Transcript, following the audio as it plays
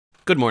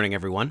Good morning,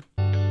 everyone.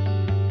 I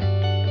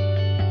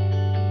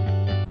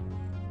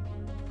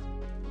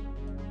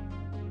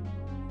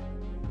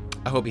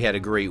hope you had a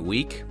great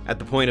week. At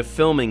the point of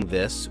filming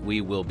this,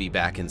 we will be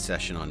back in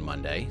session on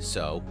Monday,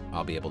 so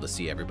I'll be able to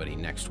see everybody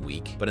next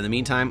week. But in the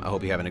meantime, I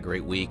hope you're having a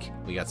great week.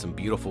 We got some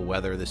beautiful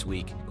weather this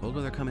week. Cold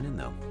weather coming in,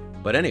 though.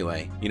 But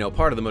anyway, you know,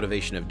 part of the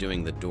motivation of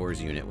doing the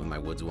doors unit with my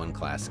Woods 1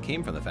 class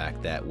came from the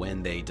fact that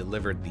when they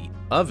delivered the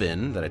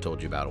oven that I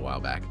told you about a while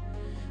back,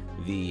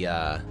 the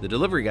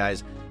delivery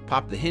guys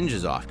popped the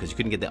hinges off because you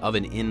couldn't get the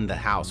oven in the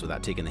house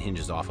without taking the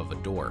hinges off of a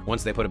door.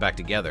 Once they put it back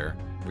together,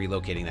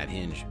 relocating that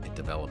hinge, it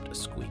developed a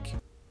squeak.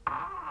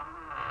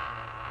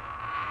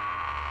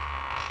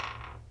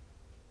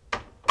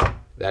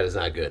 That is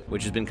not good.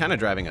 Which has been kind of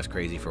driving us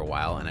crazy for a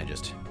while, and I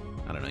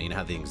don't know, you know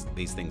how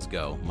these things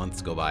go.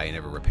 Months go by and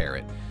never repair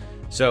it.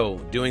 So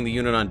doing the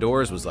unit on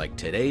doors was like,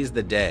 today's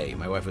the day.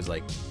 My wife was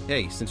like,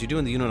 hey, since you're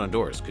doing the unit on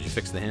doors, could you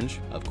fix the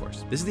hinge? Of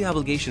course. This is the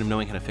obligation of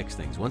knowing how to fix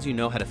things. Once you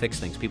know how to fix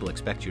things, people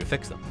expect you to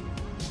fix them.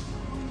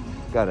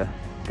 Gotta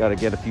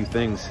get a few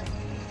things.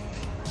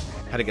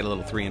 How to get a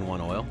little 3-in-1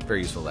 oil. Very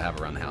useful to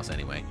have around the house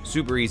anyway.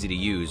 Super easy to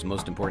use.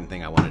 Most important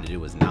thing I wanted to do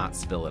was not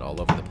spill it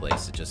all over the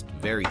place. It just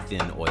very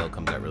thin oil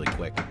comes out really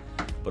quick.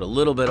 Put a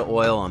little bit of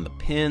oil on the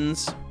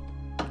pins.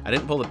 I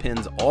didn't pull the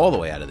pins all the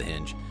way out of the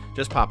hinge.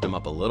 Just popped them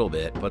up a little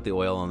bit, put the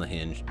oil on the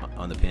hinge,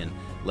 on the pin,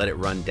 let it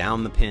run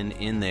down the pin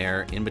in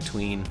there, in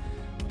between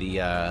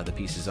the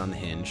pieces on the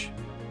hinge,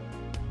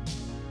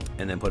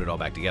 and then put it all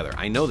back together.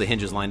 I know the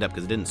hinge is lined up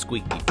because it didn't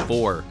squeak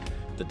before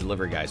the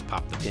delivery guys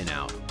popped the pin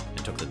out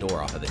and took the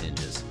door off of the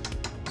hinges.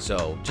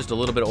 So just a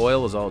little bit of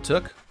oil was all it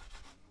took.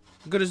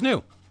 Good as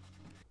new.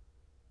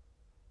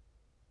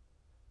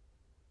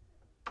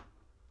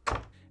 It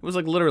was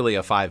like literally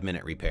a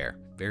 5-minute repair.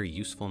 Very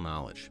useful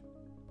knowledge.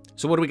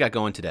 So what do we got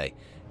going today?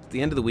 At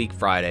the end of the week,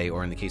 Friday,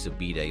 or in the case of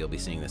B-Day, you'll be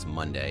seeing this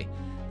Monday.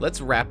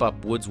 Let's wrap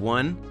up Woods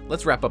 1.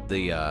 Let's wrap up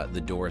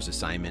the doors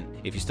assignment.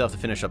 If you still have to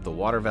finish up the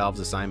water valves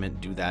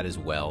assignment, do that as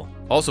well.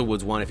 Also,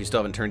 Woods 1, if you still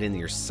haven't turned in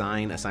your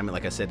sign assignment,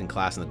 like I said in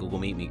class in the Google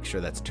Meet, make sure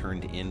that's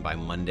turned in by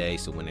Monday,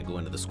 so when I go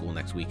into the school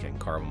next week, I can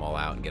carve them all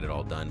out and get it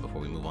all done before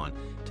we move on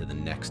to the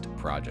next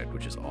project,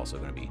 which is also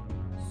going to be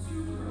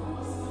super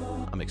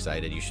awesome. I'm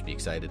excited. You should be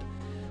excited.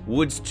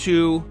 Woods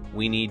 2,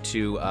 we need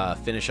to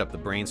finish up the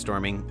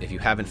brainstorming. If you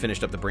haven't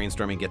finished up the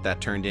brainstorming, get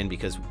that turned in,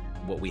 because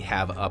what we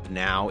have up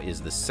now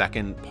is the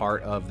second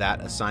part of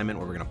that assignment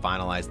where we're going to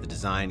finalize the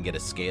design, get a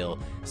scale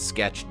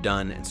sketch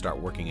done, and start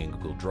working in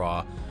Google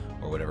Draw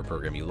or whatever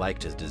program you like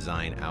to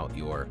design out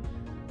your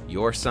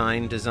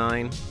sign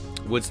design.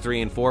 Woods 3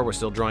 and 4, we're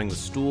still drawing the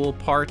stool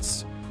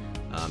parts.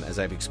 As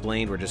I've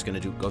explained, we're just going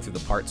to go through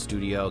the part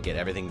studio, get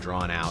everything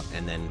drawn out,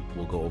 and then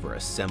we'll go over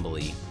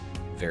assembly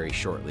very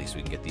shortly so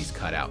we can get these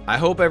cut out. I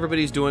hope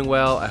everybody's doing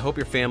well. I hope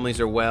your families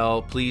are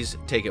well. Please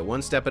take it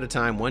one step at a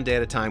time, one day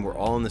at a time. We're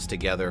all in this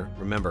together.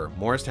 Remember,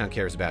 Morristown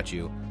cares about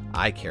you.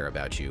 I care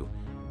about you.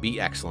 Be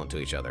excellent to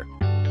each other.